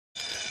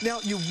Now,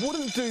 you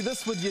wouldn't do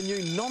this with your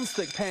new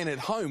non-stick pan at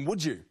home,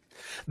 would you?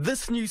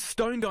 This new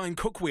Stonedine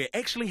cookware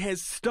actually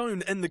has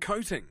stone in the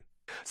coating.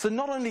 So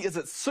not only is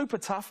it super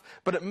tough,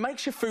 but it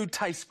makes your food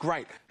taste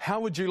great. How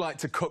would you like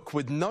to cook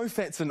with no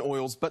fats and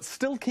oils, but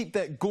still keep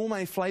that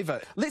gourmet flavour?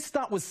 Let's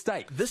start with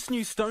steak. This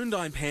new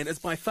Stonedine pan is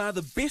by far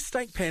the best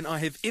steak pan I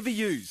have ever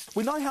used.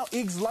 We know how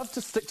eggs love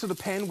to stick to the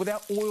pan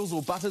without oils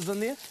or butters in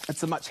there.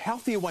 It's a much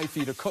healthier way for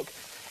you to cook.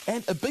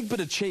 And a big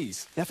bit of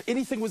cheese. Now, if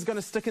anything was going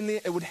to stick in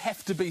there, it would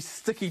have to be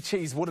sticky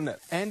cheese, wouldn't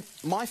it? And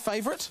my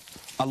favourite,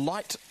 a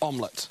light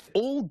omelette.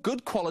 All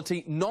good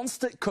quality,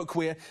 non-stick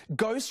cookware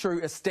goes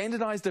through a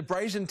standardised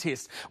abrasion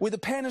test where the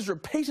pan is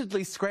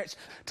repeatedly scratched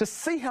to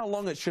see how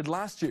long it should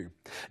last you.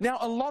 Now,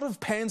 a lot of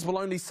pans will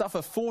only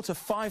suffer 4,000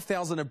 to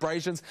 5,000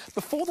 abrasions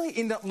before they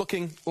end up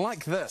looking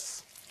like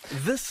this.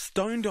 This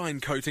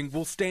Stonedine coating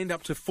will stand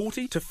up to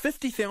 40,000 to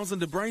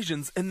 50,000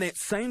 abrasions in that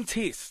same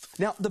test.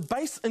 Now, the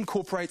base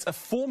incorporates a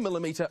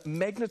 4mm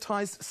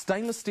magnetised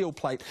stainless steel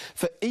plate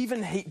for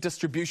even heat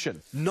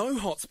distribution. No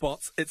hot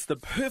spots, it's the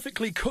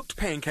perfectly cooked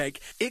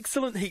pancake,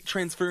 excellent heat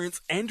transference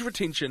and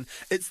retention.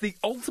 It's the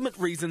ultimate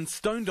reason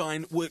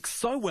Stonedine works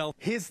so well.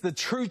 Here's the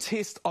true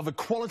test of a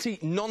quality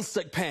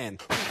non-stick pan.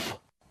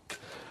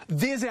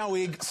 There's our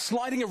egg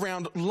sliding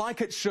around like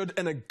it should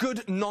in a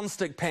good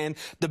non-stick pan.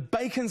 The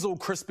bacon's all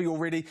crispy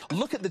already.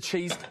 Look at the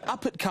cheese.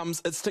 Up it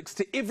comes. It sticks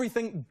to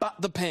everything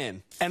but the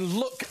pan. And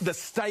look, the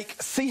steak.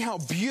 See how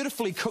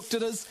beautifully cooked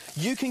it is?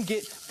 You can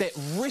get that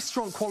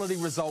restaurant quality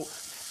result.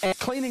 And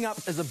cleaning up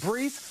is a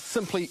breeze.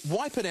 Simply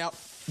wipe it out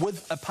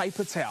with a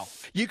paper towel.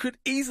 You could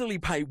easily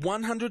pay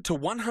 $100 to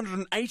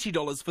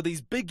 $180 for these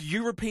big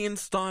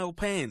European-style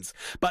pans.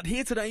 But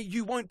here today,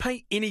 you won't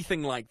pay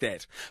anything like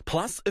that.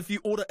 Plus, if you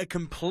order a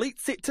complete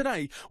set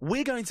today,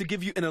 we're going to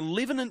give you an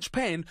 11-inch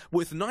pan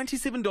worth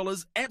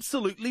 $97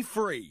 absolutely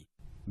free.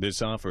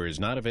 This offer is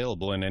not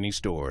available in any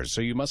stores,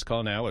 so you must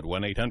call now at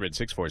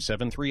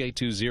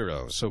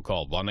 1-800-647-3820. So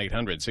call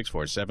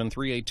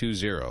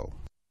 1-800-647-3820.